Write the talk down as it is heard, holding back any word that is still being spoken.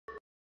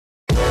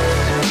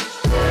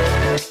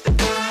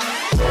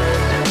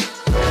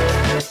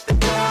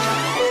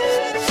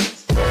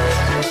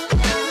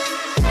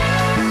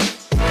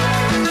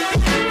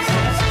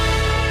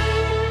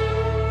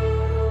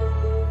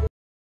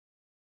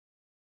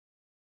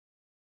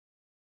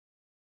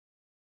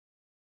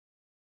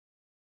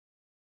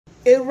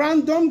A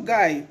random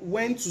guy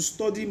went to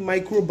study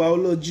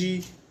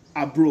microbiology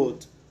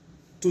abroad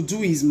to do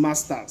his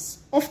masters.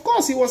 Of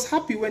course, he was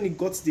happy when he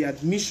got the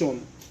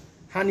admission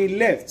and he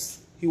left.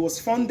 He was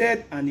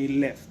funded and he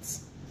left.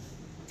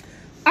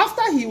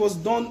 After he was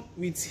done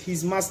with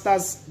his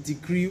master's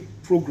degree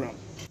program,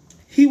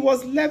 he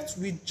was left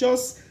with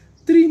just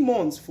 3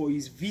 months for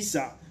his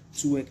visa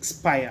to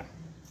expire.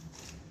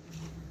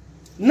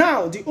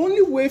 Now, the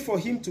only way for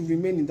him to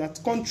remain in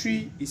that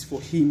country is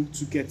for him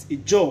to get a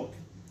job.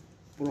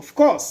 But of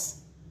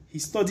course, he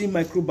studied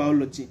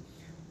microbiology,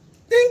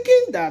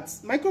 thinking that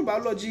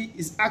microbiology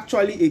is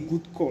actually a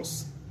good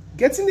course.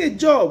 Getting a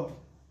job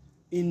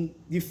in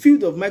the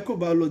field of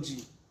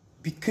microbiology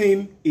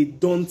became a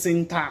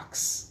daunting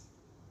task.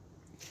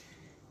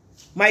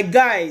 My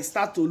guy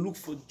started to look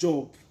for a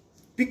job.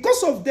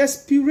 Because of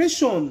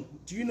desperation,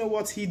 do you know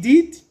what he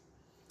did?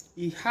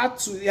 He had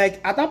to,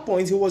 like, at that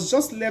point, he was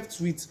just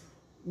left with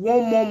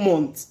 1 more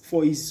month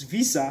for his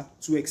visa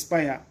to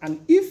expire. And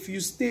if you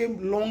stay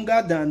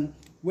longer than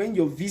when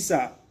your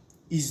visa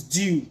is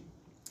due,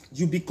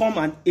 you become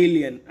an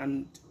alien,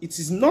 and it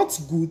is not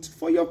good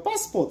for your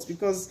passport,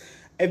 because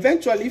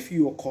eventually if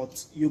you are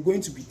caught, you're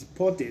going to be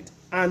deported,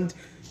 and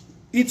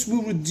it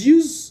will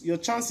reduce your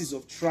chances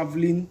of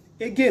traveling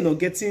again or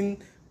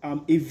getting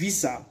a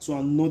visa to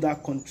another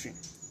country,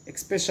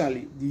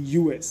 especially the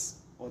US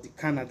or the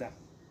Canada.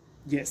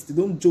 Yes, they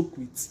don't joke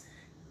with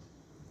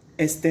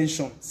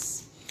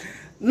extensions.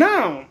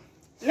 Now,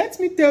 let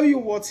me tell you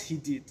what he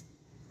did.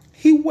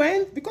 He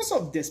went, because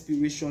of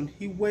desperation,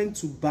 he went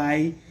to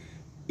buy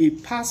a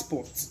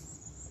passport.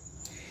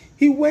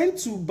 He went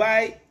to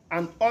buy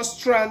an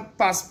Austrian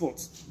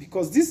passport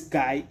because this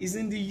guy is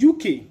in the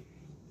UK.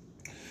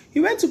 He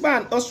went to buy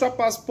an Austrian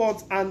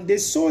passport and they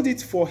sold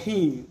it for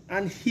him,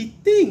 and he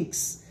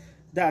thinks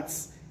that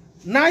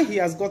now he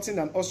has gotten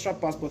an Austrian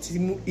passport,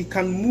 he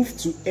can move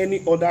to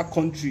any other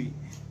country,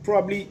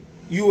 probably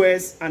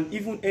US and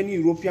even any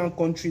European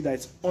country that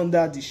is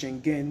under the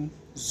Schengen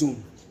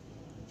zone.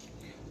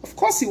 Of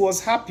course, he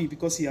was happy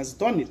because he has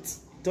done it.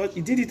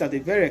 He did it at a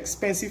very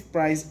expensive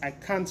price. I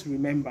can't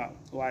remember,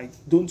 or I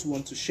don't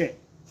want to share.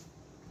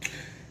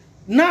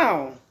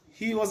 Now,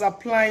 he was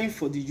applying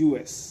for the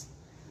US.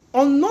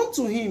 Unknown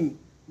to him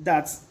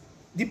that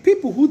the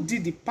people who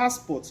did the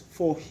passport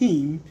for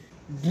him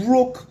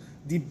broke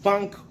the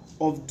bank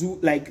of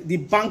the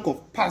bank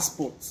of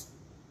passports.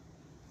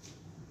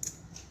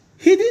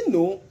 He didn't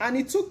know, and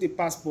he took the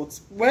passport.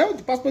 Well,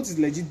 the passport is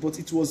legit, but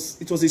it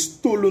was a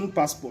stolen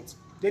passport.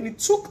 Then he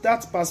took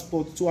that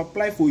passport to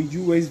apply for a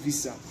US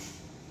visa.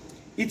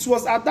 It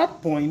was at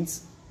that point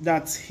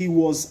that he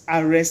was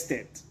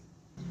arrested.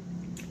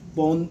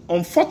 But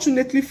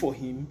unfortunately for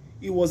him,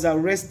 he was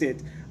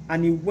arrested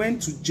and he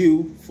went to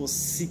jail for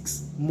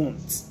 6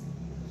 months.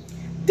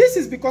 This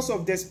is because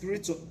of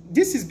desperation.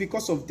 This is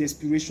because of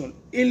desperation.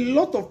 A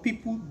lot of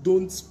people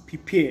don't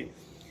prepare.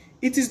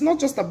 It is not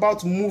just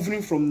about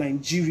moving from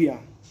Nigeria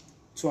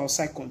to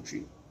outside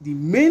country. The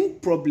main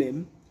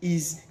problem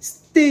is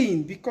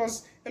staying,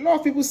 because a lot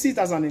of people see it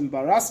as an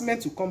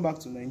embarrassment to come back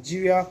to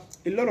Nigeria.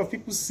 A lot of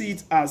people see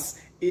it as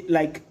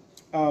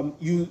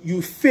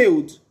you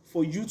failed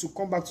for you to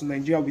come back to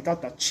Nigeria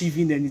without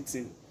achieving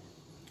anything.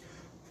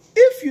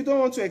 If you don't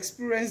want to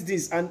experience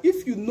this, and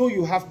if you know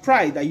you have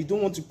pride that you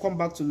don't want to come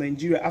back to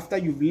Nigeria after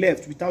you've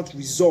left without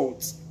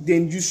results,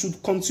 then you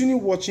should continue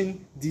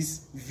watching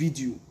this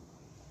video,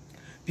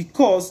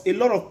 because a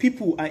lot of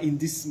people are in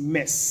this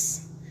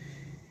mess.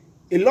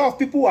 A lot of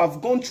people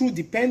have gone through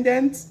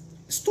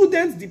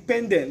student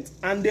dependent,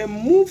 and they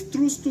moved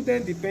through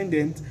student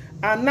dependent,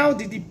 and now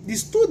the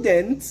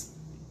student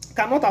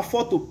cannot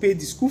afford to pay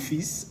the school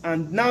fees,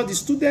 and now the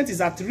student is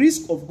at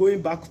risk of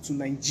going back to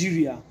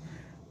Nigeria.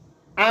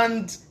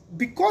 And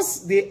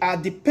because they are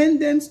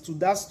dependent to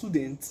that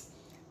student,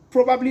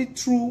 probably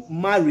through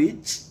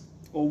marriage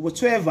or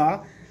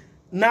whatever,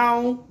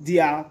 now they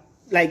are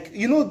like,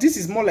 this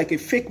is more like a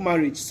fake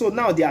marriage. So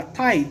now they are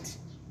tied.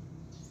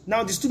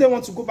 Now the student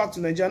wants to go back to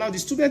Nigeria. Now the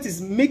student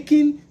is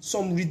making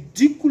some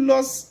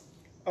ridiculous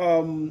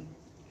offer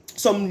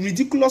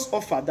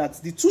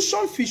that the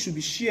tuition fee should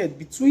be shared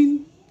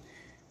between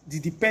the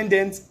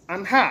dependent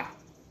and her,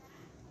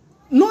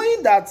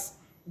 knowing that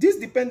this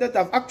dependent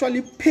have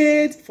actually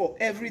paid for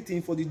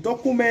everything, for the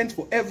document,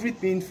 for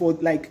everything,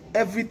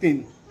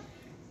 everything,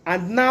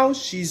 and now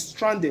she's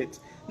stranded.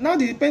 Now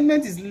the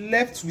dependent is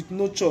left with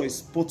no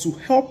choice but to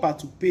help her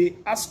to pay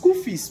her school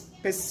fees,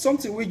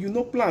 something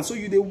where plan, so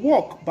they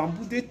work,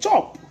 bamboo they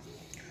chop.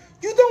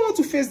 You don't want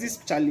to face this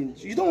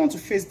challenge. You don't want to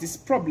face this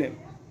problem.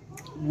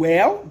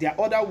 Well, there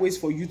are other ways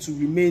for you to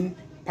remain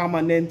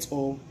permanent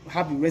or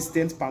have a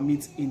resident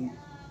permit in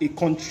a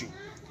country.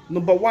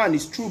 Number one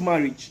is through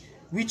marriage,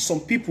 which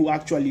some people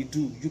actually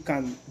do. You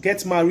can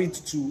get married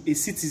to a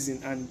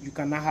citizen and you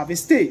can now have a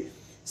stay.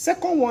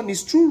 Second one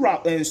is through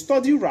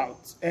study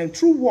route, and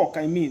through work,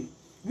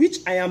 which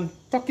I am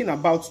talking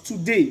about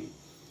today.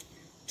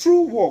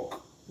 Through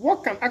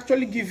work can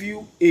actually give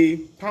you a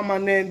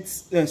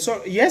permanent,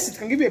 yes, it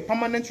can give you a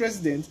permanent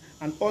residence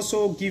and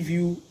also give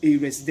you a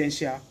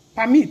residential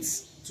permit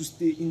to to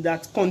stay in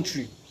that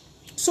country.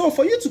 So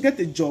for you to get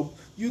a job,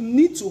 you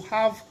need to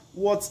have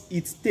what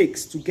it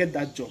takes to get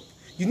that job.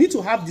 You need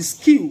to have the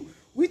skill,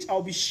 which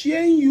I'll be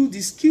sharing you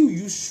the skill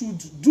you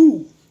should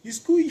do, the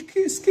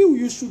skill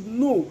you should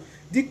know,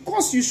 the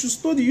course you should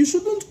study. You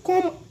shouldn't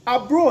come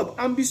abroad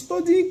and be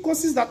studying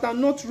courses that are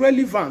not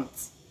relevant.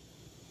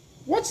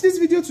 Watch this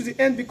video to the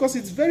end because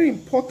it's very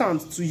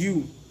important to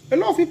you. A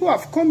lot of people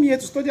have come here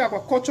to study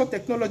agriculture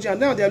technology and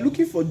now they are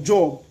looking for a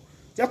job.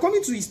 They are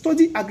coming to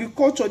study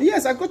agriculture.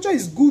 Yes, agriculture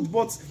is good,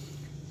 but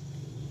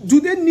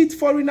do they need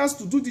foreigners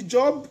to do the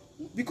job?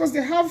 Because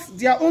they have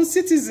their own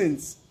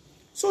citizens.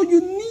 So you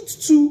need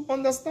to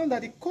understand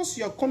that the course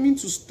you are coming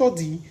to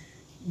study,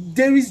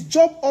 there is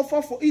job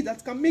offer for it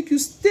that can make you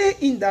stay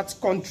in that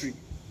country.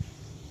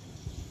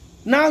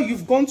 Now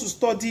you've gone to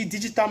study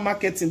digital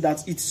marketing,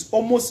 that it's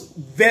almost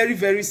very,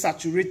 very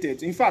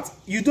saturated. In fact,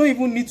 you don't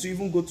even need to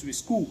even go to a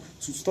school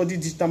to study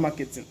digital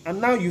marketing. And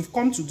now you've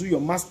come to do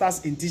your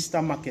master's in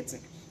digital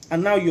marketing.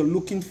 And now you're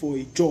looking for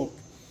a job.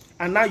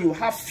 And now you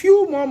have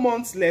few more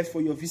months left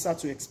for your visa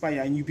to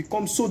expire. And you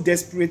become so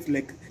desperate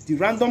like the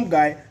random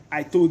guy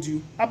I told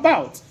you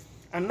about.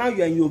 And now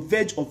you are in your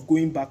verge of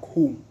going back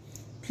home.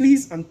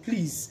 Please and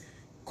please,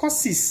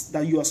 courses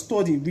that you are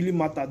studying really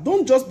matter.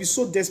 Don't just be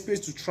so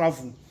desperate to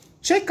travel.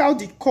 Check out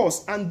the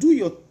course and do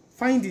your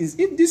findings.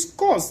 If this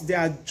course, there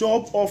are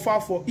job offer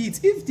for it.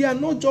 If there are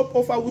no job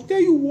offer, I will tell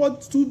you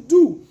what to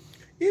do.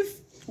 If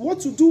what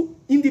to do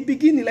in the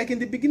beginning, like in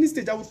the beginning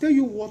stage, I will tell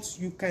you what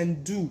you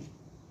can do.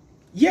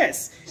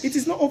 Yes, it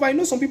is not over. I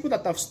know some people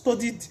that have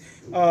studied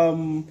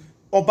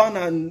urban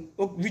and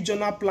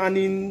regional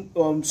planning,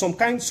 some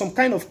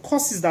kind of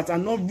courses that are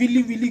not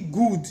really, really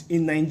good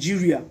in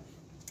Nigeria.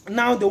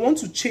 Now they want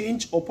to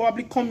change or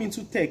probably come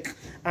into tech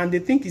and they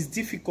think it's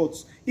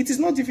difficult. It is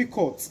not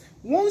difficult.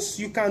 Once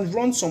you can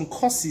run some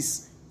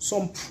courses,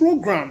 some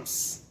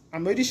programs,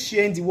 I'm already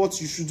sharing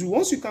what you should do.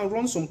 Once you can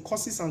run some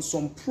courses and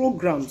some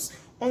programs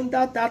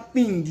under that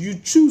thing you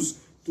choose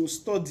to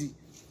study,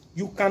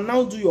 you can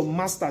now do your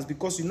master's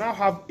because you now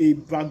have a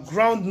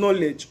background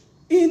knowledge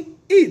in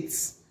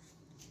it.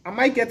 Am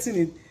I getting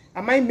it?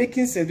 Am I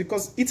making sense?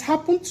 Because it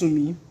happened to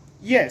me.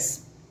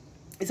 Yes.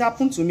 It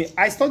happened to me.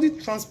 I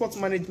studied transport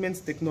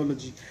management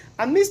technology.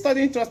 And me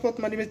studying transport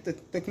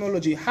management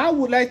technology, how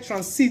would I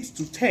transit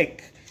to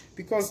tech?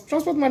 Because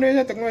transport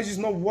management technology is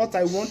not what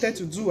I wanted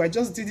to do. I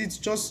just did it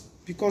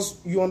just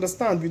because, you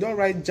understand, we don't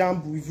write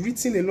JAMB. We've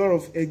written a lot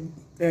of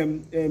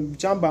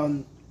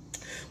JAMB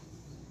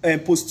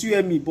and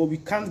post-UME, but we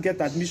can't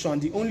get admission.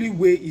 And the only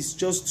way is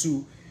just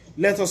to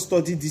let us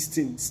study these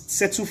things,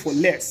 settle for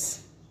less.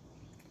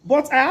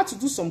 But I had to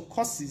do some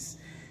courses,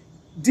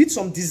 did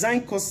some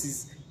design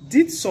courses,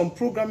 did some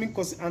programming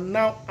courses, and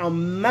now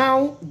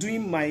I'm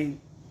doing my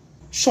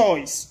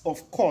choice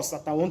of course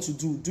that I want to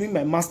do, doing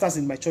my master's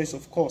in my choice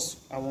of course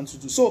I want to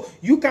do. So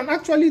you can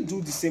actually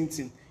do the same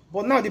thing.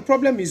 But now the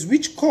problem is,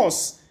 which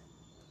course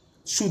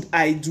should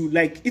I do?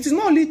 Like, it is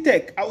not only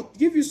tech. I will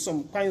give you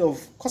some kind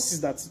of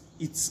courses that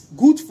it's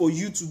good for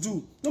you to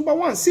do. Number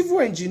one,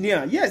 civil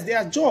engineer. Yes, there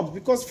are jobs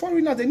because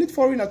foreigners, they need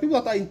foreigners,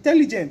 people that are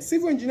intelligent.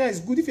 Civil engineer is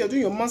good. If you're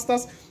doing your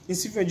master's in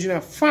civil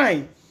engineer,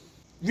 fine.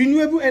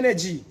 Renewable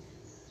energy.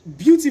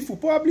 Beautiful.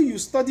 Probably you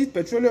studied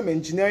petroleum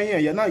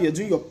engineering and you're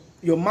doing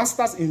your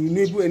master's in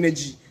renewable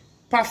energy.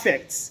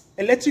 Perfect.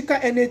 Electrical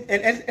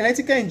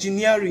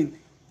engineering,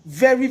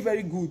 very,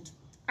 very good.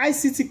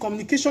 ICT,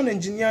 communication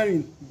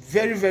engineering,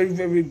 very, very,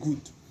 very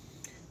good.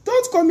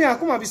 Don't come here and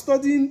come and be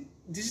studying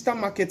digital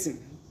marketing.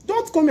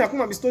 Don't come here and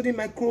come and be studying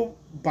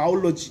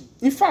microbiology.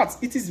 In fact,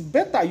 it is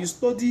better you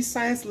study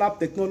science lab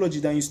technology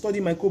than you study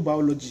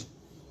microbiology,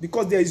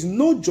 because there is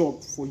no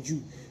job for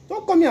you.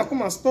 Don't come here and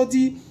come and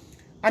study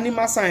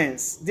animal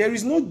science. There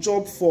is no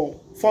job for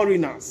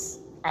foreigners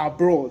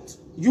abroad,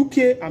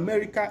 UK,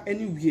 America,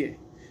 anywhere.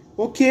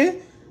 Okay?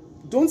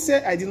 Don't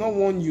say I did not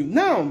warn you.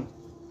 Now,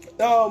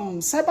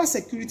 cyber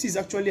security is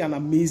actually an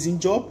amazing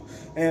job,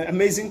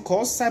 amazing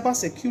course. Cyber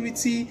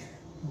security,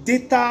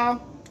 data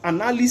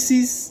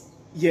analysis.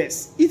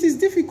 Yes, it is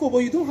difficult, but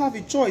you don't have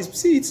a choice.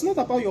 See, it's not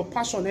about your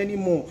passion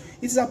anymore.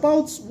 It's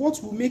about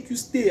what will make you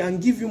stay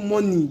and give you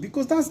money,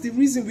 because that's the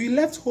reason we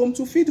left home,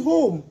 to feed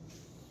home.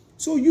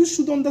 So you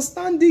should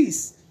understand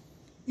this.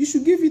 You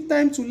should give it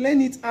time to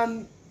learn it.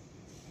 And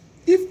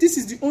if this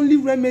is the only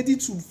remedy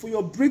for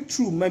your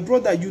breakthrough, my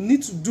brother, you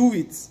need to do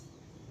it.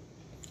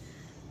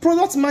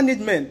 Product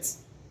management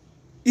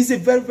is a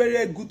very,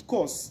 very good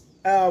course.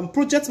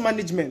 Project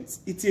management,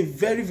 it's a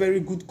very, very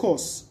good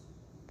course.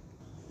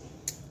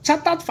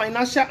 Chartered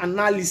financial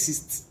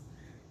analyst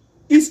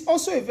is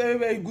also a very,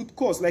 very good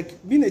course.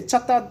 Like being a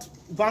chartered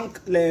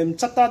bank,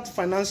 chartered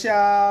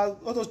financial,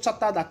 also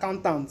chartered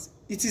accountant.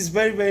 It is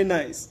very, very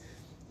nice.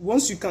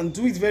 Once you can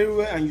do it very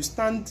well and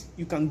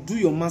you can do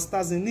your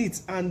master's in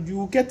it and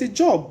you get a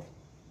job.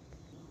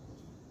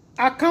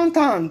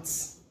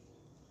 Accountant,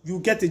 you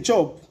get a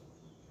job.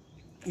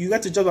 You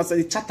get a job as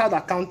a chartered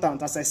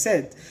accountant, as I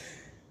said.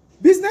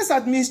 Business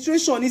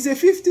administration is a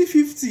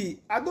 50-50.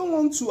 I don't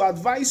want to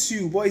advise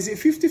you, but it's a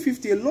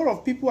 50-50. A lot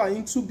of people are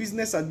into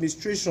business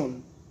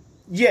administration.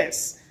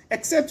 Yes.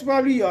 except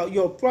probably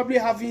you're probably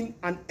having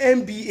an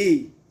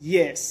MBA.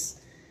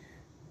 Yes.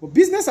 But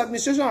business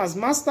administration as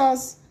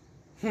masters,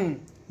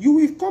 you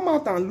will come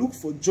out and look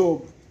for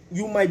job.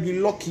 You might be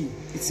lucky.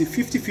 It's a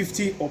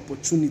 50-50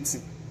 opportunity.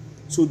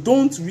 So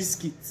don't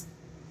risk it.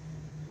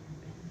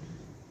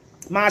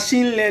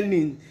 Machine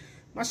learning.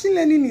 Machine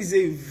learning is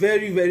a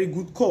very, very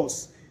good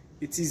course.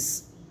 It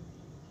is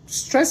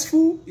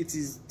stressful. It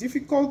is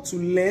difficult to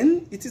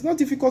learn. It is not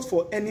difficult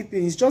for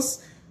anything. It's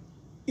just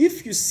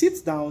if you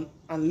sit down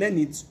and learn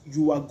it,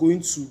 you are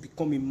going to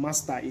become a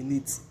master in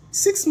it.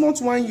 6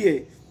 months, 1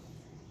 year.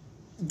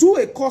 Do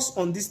a course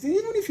on this thing,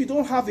 even if you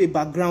don't have a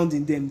background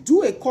in them.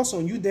 Do a course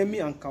on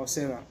Udemy and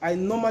Coursera. I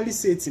normally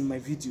say it in my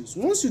videos.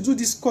 Once you do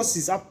these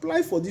courses,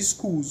 apply for these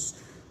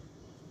schools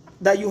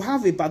that you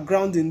have a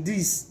background in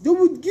this. They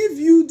will give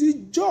you the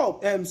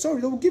job. They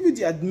will give you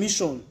the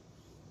admission.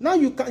 Now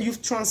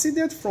you've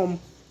transited from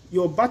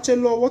your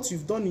bachelor, what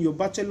you've done in your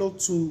bachelor,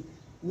 to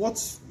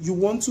what you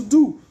want to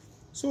do.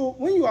 So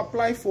when you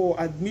apply for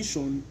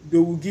admission, they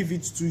will give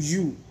it to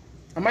you.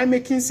 Am I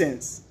making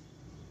sense?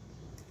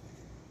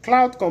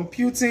 Cloud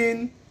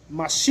computing,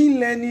 machine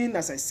learning,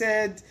 as I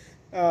said,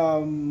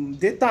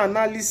 data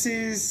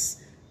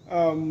analysis,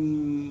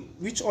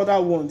 which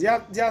other one?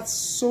 There are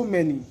so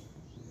many.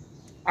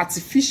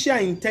 Artificial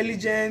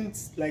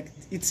intelligence, like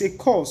it's a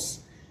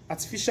course.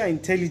 Artificial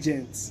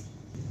intelligence.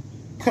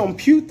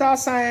 Computer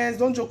science,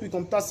 don't joke with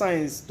computer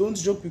science. Don't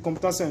joke with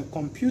computer science.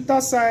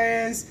 Computer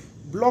science,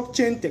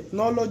 blockchain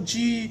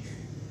technology,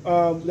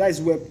 that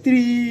is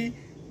Web3,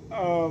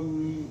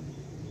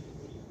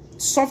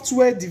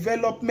 software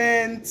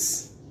development,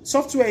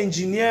 software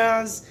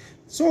engineers.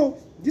 So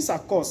these are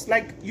courses.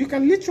 Like you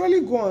can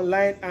literally go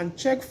online and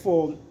check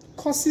for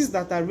courses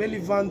that are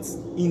relevant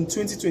in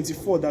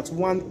 2024 that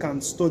one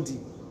can study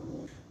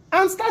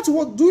and start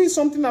doing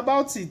something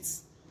about it.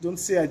 Don't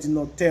say I did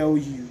not tell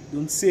you.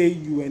 Don't say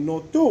you were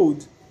not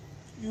told.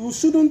 You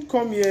shouldn't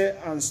come here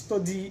and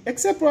study,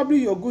 except probably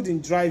you're good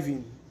in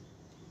driving.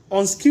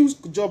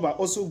 Unskilled jobs are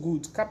also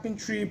good.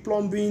 Carpentry,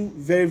 plumbing,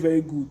 very,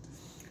 very good.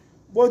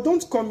 But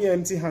don't come here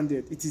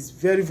empty-handed. It is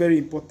very, very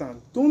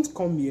important. Don't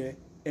come here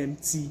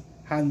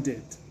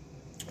empty-handed.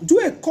 Do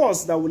a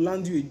course that will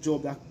land you a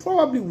job, that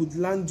probably would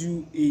land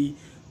you a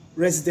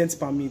residence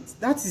permit.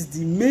 That is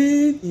the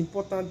main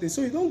important thing.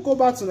 So you don't go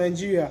back to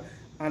Nigeria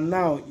and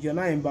now you're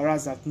not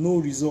embarrassed at no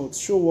results,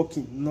 show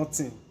working,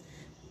 nothing.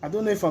 I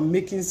don't know if I'm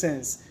making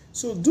sense.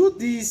 So do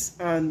this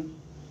and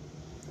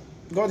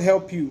God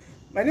help you.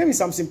 My name is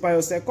Samson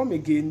Pius. I come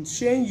again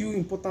sharing you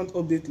important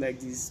updates like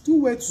this.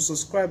 Do well to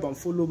subscribe and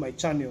follow my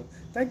channel.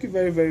 Thank you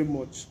very, very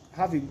much.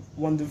 Have a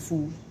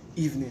wonderful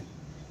evening.